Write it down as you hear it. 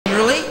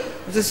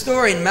There was a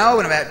story in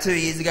Melbourne about 2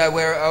 years ago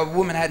where a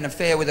woman had an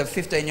affair with a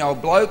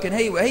 15-year-old bloke, and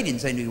he didn't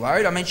seem to be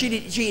worried. I mean,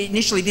 she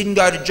initially didn't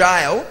go to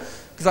jail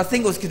because I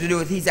think it was to do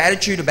with his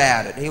attitude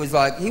about it. He was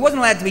like, he wasn't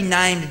allowed to be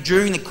named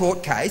during the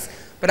court case,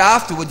 but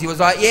afterwards he was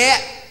like, yeah,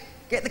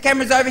 get the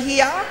cameras over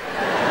here.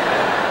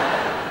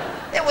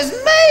 It was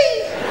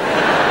me.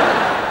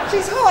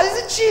 She's hot,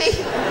 isn't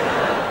she?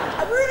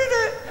 I rooted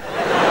her.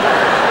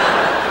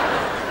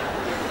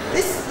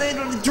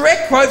 The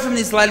direct quote from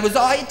this lady was,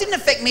 oh, it didn't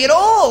affect me at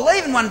all. I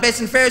even won best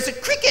and fairest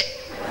at cricket.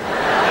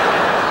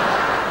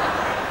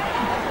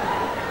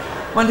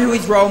 Wonder who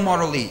his role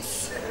model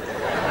is.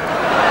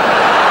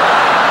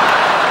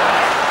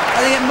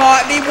 I think it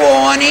might be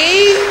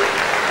Warnie.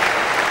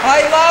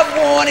 I love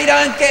Warnie,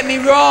 don't get me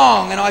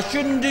wrong, and I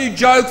shouldn't do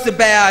jokes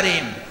about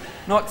him.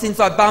 Not since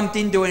I bumped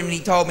into him and he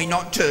told me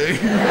not to.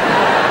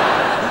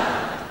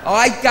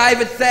 I gave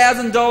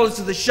 $1,000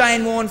 to the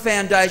Shane Warne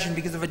Foundation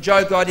because of a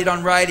joke I did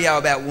on radio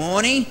about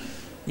Warnie.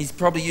 He's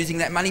probably using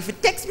that money for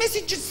text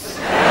messages.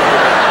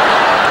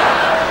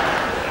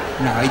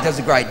 No,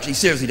 he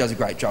seriously does a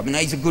great job. You know,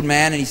 he's a good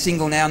man and he's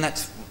single now, and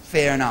that's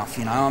fair enough,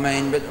 you know. I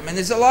mean,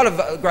 there's a lot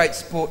of great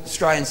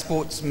Australian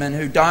sportsmen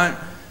who don't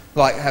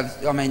run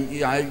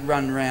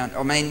around.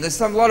 I mean,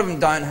 a lot of them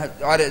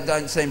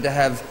don't seem to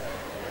have.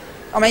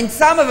 I mean,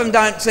 some of them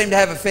don't seem to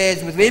have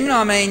affairs with women.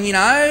 I mean, you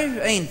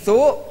know, Ian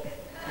Thorpe.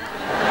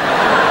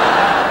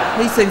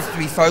 He seems to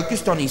be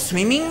focused on his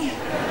swimming.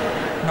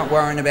 Not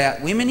worrying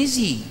about women, is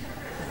he?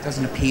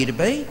 Doesn't appear to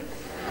be.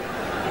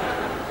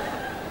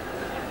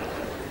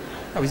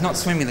 Oh, he's not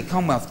swimming the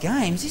Commonwealth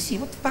Games, is he?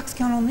 What the fuck's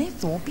going on there,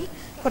 Thorpe?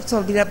 Got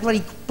to get that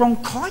bloody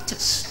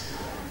bronchitis.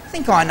 I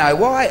think I know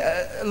why.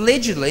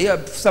 Allegedly,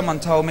 someone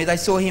told me they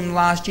saw him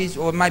last year,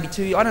 or maybe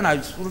 2 years, I don't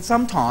know,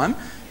 sometime.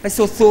 They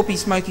saw Thorpe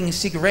smoking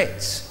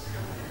cigarettes.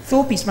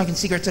 Thorpe smoking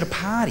cigarettes at a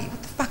party.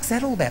 What the fuck's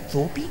that all about,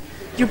 Thorpe?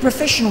 You're a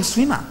professional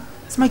swimmer.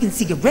 Smoking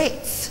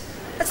cigarettes.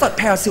 That's like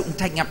Paris Hilton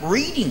taking up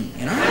reading,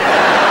 you know?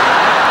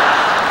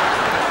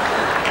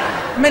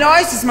 I mean, I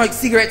used to smoke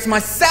cigarettes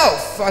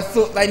myself. I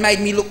thought they made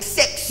me look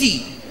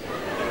sexy.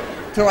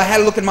 Till I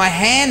had a look at my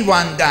hand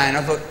one day and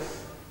I thought,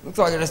 looks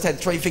like I just had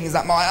 3 fingers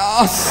up my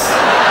arse.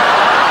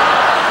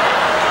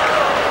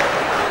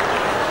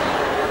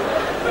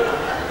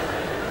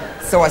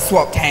 So I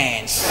swapped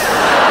hands.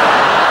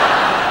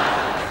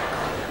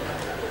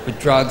 But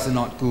drugs are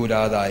not good,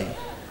 are they?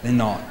 They're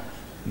not.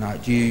 No.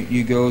 Do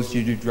you girls, do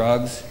you do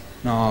drugs?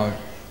 No.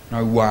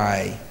 No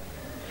way.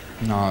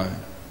 No.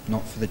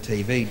 Not for the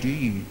TV, do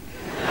you?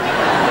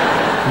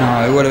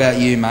 No. What about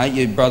you, mate?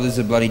 Your brother's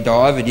a bloody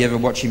diver. Do you ever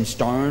watch him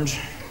stoned?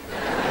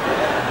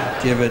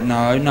 Do you ever?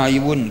 No. No,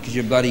 you wouldn't, because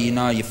you're bloody, you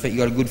know, you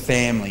got a good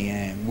family,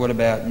 yeah. What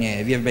about, yeah,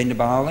 have you ever been to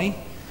Bali?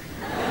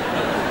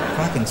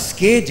 Fucking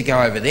scared to go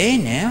over there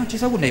now.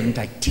 Just I wouldn't even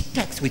take Tic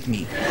Tacs with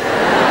me.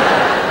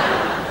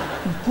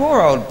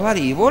 Poor old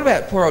bloody... What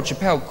about poor old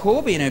Chappelle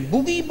Corby and her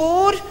boogie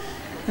board?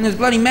 And there's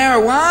bloody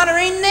marijuana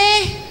in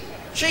there?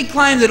 She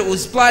claimed that it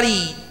was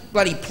bloody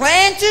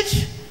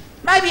planted.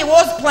 Maybe it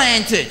was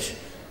planted.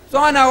 So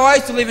I know I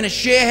used to live in a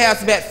share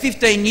house about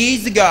 15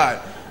 years ago.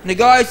 And the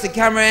guy used to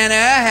come around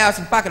our house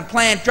and fucking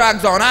plant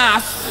drugs on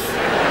us.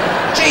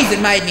 Jeez,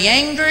 it made me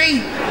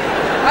angry.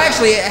 I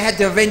actually had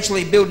to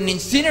eventually build an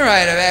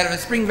incinerator out of a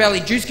Spring Valley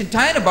juice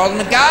container bottle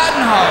and a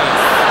garden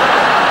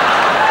hose.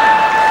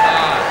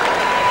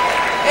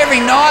 Every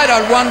night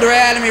I'd wander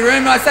out of my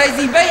room and I'd say, has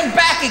he been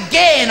back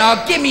again?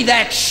 Oh, give me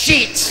that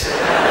shit.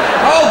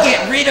 I'll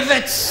get rid of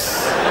it.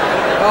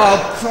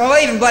 Oh,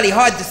 I'll even bloody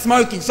hide the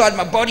smoke inside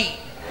my body.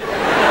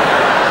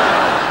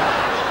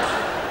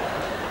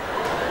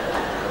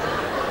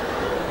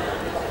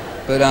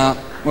 But,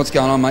 what's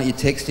going on, mate? You're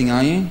texting,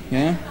 are you?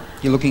 Yeah?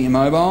 You're looking at your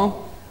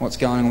mobile? What's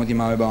going on with your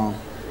mobile?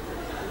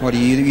 What are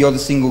you? You're the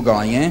single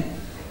guy, yeah?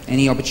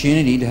 Any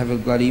opportunity to have a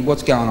bloody...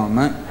 What's going on,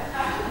 mate?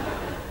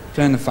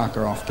 Turn the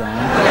fucker off, darling.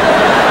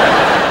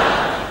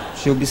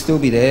 She'll still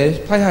be there.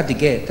 Play hard to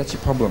get, that's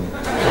your problem.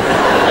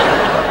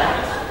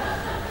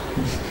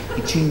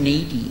 You're too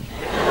needy.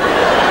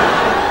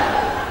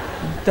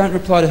 Don't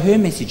reply to her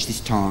message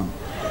this time.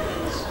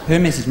 Her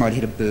message might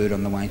hit a bird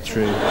on the way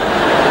through.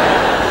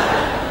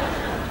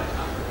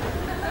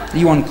 Are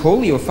you on call?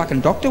 Are you a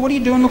fucking doctor? What are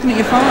you doing looking at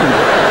your phone?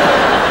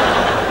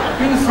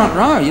 You're in the front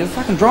row. You're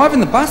fucking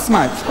driving the bus,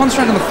 mate.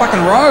 Concentrate on the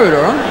fucking road,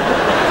 alright?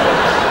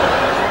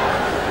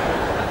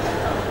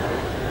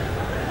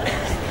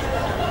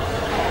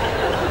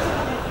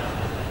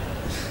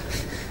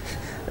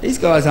 These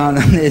guys aren't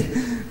good.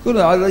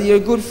 You're a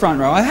good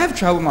front row. I have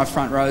trouble with my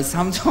front rows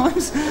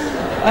sometimes.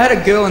 I had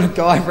a girl and a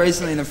guy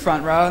recently in the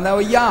front row, and they were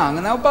young,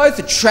 and they were both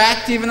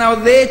attractive, and they were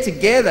there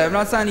together. I'm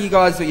not saying to you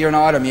guys that you're an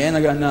item, yeah? And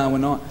they go, no, we're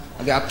not.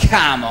 I go,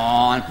 come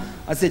on.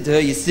 I said to her,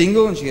 you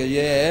single? And she goes,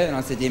 yeah. And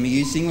I said to him, are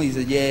you single? He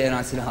said, yeah. And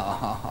I said,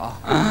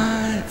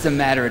 it's a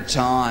matter of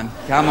time.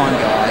 Come on,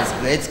 guys,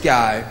 let's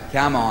go.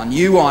 Come on,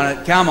 you want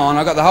it. Come on.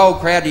 I got the whole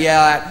crowd to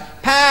yell out,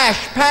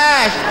 Pash,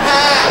 Pash,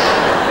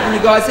 Pash. And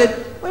the guy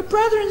said, we're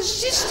brother and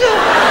sister.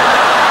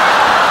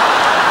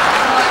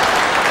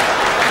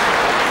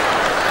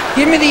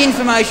 Give me the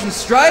information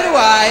straight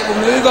away.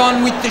 We'll move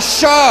on with the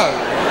show.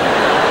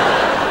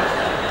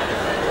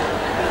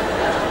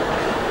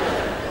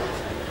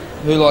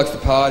 Who likes to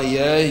party?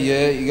 Yeah.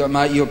 You got,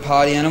 mate, you a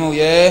party animal?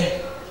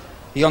 Yeah.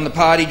 You on the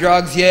party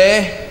drugs?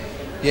 Yeah.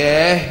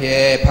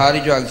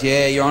 Party drugs.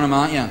 Yeah, you're on them,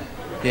 aren't you?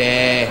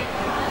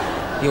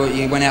 Yeah.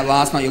 You went out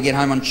last night. You'll get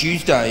home on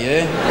Tuesday.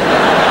 Yeah.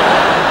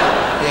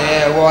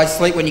 Yeah. Why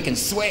sleep when you can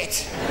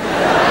sweat?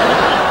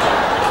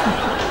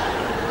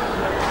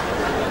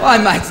 My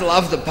mates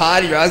love the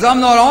party drugs. I'm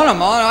not on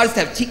them. I just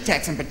have Tic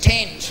Tacs and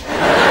pretend.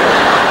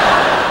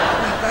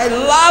 They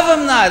love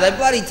them though. They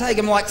bloody take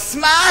them like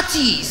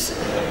Smarties.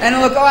 And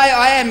look,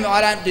 I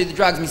don't do the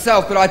drugs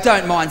myself, but I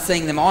don't mind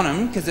seeing them on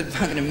them because it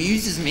fucking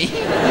amuses me.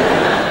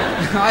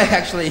 I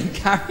actually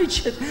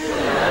encourage it.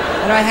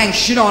 And I hang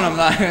shit on them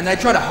though, and they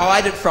try to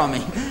hide it from me.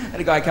 I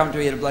had a guy come to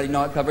me at a bloody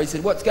nightclub. He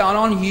said, "What's going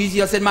on,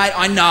 Hughesy?" I said, "Mate,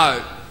 I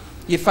know.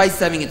 Your face is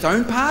having its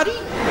own party.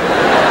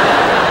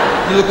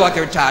 You look like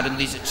a retarded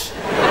lizard.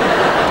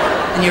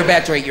 And you're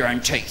about to eat your own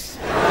teeth."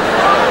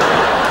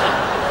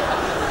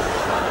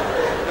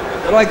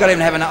 But I got him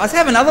to have another. Let's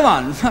have another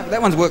one. Fuck,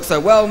 that one's worked so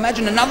well.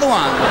 Imagine another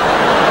one.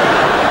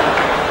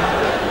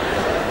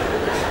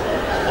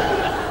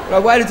 But I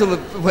waited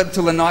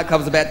till the nightclub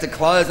was about to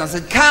close, and I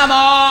said, "Come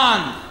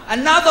on,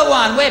 another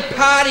one. We're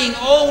partying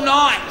all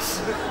night."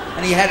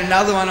 And he had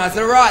another one. I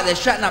said, "All right, they're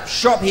shutting up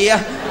shop here.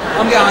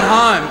 I'm going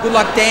home. Good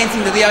luck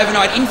dancing to the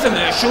overnight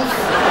infomercials."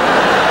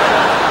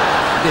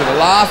 A bit of a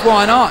laugh.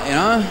 Why not? You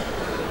know.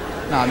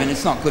 No, I mean,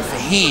 it's not good for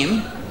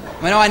him.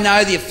 I mean, I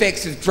know the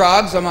effects of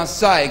drugs, I must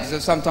say,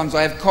 because sometimes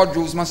I have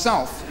codrils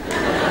myself.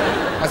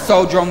 I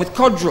soldier on with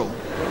codril.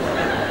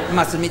 I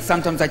must admit,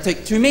 sometimes I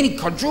take too many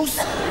codrils,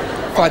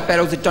 fight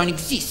battles that don't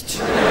exist.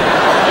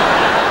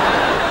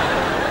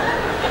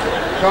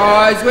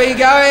 Guys, where you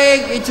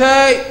going? You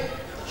two?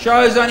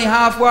 Show's only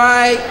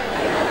halfway.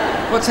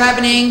 What's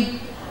happening?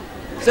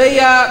 See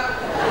ya.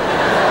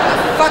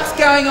 What the fuck's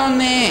going on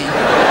there?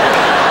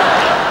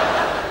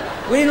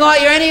 We didn't like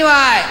you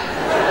anyway.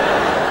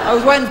 I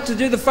was waiting to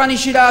do the funny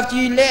shit after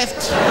you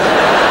left.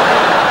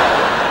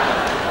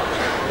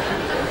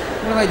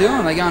 What are they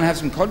doing? They going to have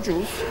some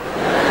codrils.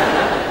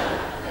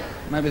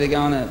 Maybe they're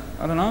going to...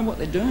 I don't know what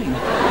they're doing.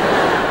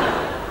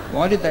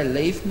 Why did they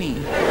leave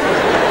me?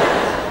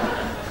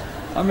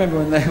 I remember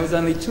when there was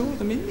only two of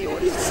them in the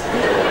audience.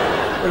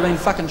 Would have been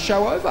fucking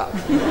show over.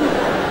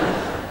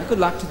 Good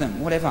luck to them,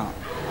 whatever.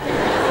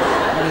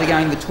 Maybe they're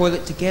going to the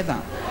toilet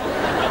together.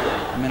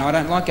 I mean, I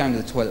don't like going to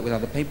the toilet with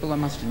other people, I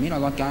must admit. I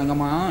like going on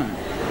my own.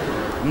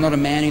 I'm not a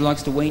man who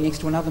likes to wee next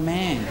to another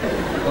man.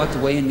 I like to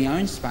wee in my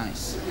own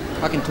space.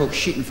 I can talk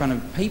shit in front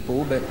of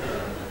people, but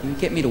you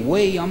get me to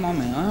wee, I'm on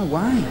my own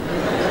way.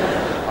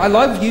 I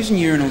love using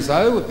urinals,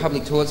 though, at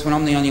public toilets when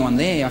I'm the only one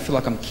there. I feel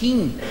like I'm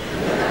king.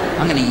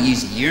 I'm going to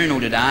use a urinal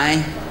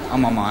today.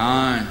 I'm on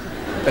my own.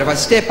 But if I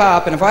step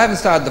up, and if I haven't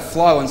started the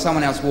flow and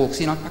someone else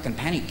walks in, I fucking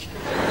panic.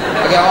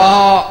 I go,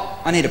 "Oh,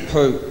 I need a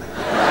poo."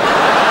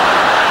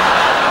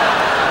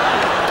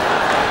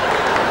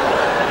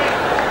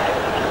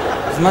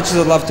 As much as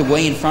I'd love to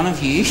wee in front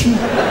of you.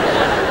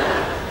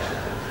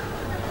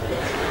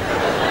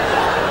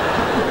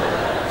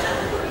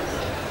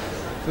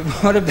 But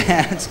what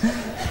about...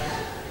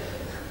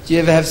 Do you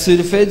ever have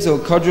Sudafeds or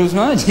Codrils,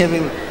 mate? Do you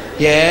ever...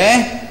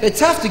 Yeah? They're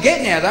tough to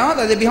get now, though, aren't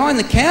they? They're behind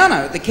the counter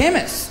at the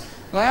chemist.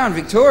 They are in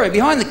Victoria,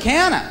 behind the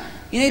counter.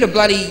 You need a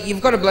bloody...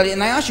 You've got a bloody...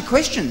 And they ask you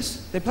questions.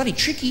 They're bloody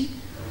tricky.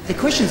 The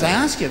questions they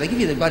ask you, they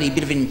give you the bloody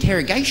bit of an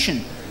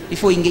interrogation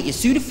before you can get your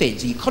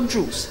Sudafeds or your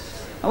Codrils.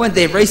 I went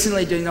there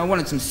recently I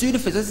wanted some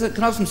Sudafeds. I said,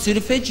 "Can I have some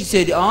Sudafeds?" She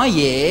said, "Oh,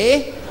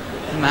 yeah,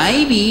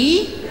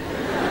 maybe.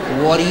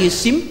 What are your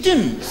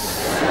symptoms?"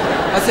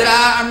 I said,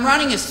 "I'm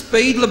running a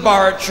speed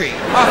laboratory."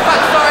 "Oh,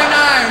 fuck, sorry,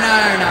 no.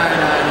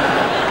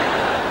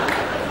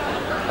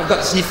 I've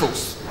got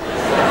sniffles."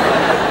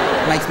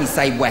 Makes me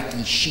say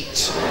wacky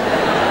shit.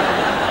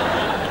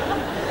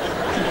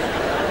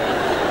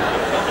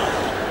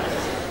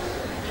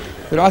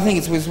 But I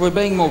think we're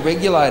being more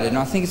regulated, and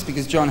I think it's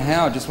because John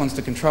Howard just wants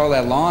to control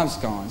our lives,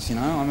 guys, you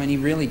know? I mean, he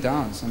really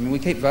does. I mean, we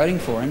keep voting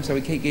for him, so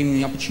we keep giving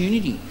him the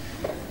opportunity.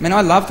 I mean,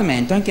 I love the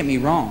man, don't get me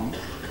wrong.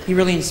 He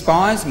really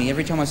inspires me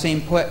every time I see him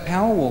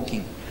power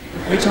walking.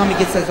 Every time he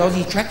gets that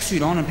Aussie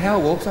tracksuit on and power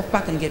walks, I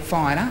fucking get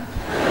fired up.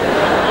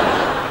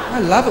 I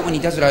love it when he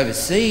does it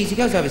overseas. He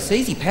goes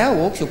overseas, he power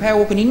walks. He'll power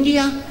walk in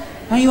India.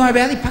 Don't you worry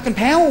about it, he fucking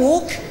power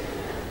walk.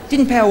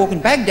 Didn't power walk in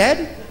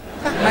Baghdad.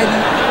 Fuck,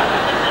 maybe...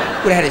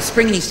 Would have had a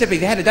spring in his step if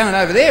he had done it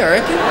over there, I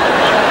reckon.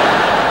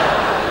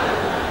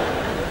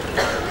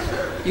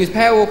 He was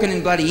power walking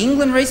in bloody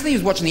England recently. He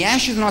was watching the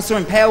Ashes, and I saw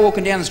him power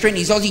walking down the street in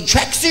his Aussie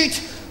tracksuit.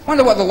 I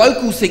wonder what the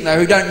locals think, though,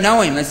 who don't know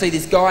him. They see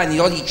this guy in the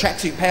Aussie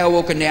tracksuit power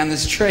walking down the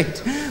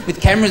street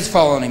with cameras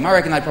following him. I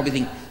reckon they probably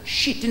think,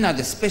 "Shit, didn't know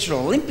the Special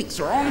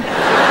Olympics are on."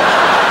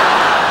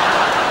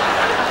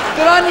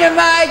 Good on you,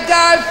 mate.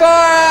 Go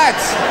for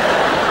it.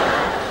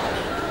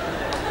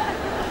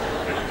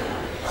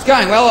 It's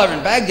going well over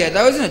in Baghdad,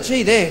 though, isn't it?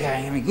 Gee, they're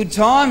having a good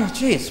time.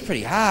 Gee, it's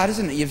pretty hard,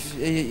 isn't it?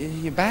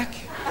 You're back.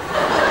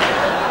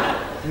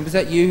 Was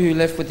that you who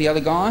left with the other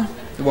guy?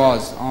 It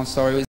was. Oh, sorry.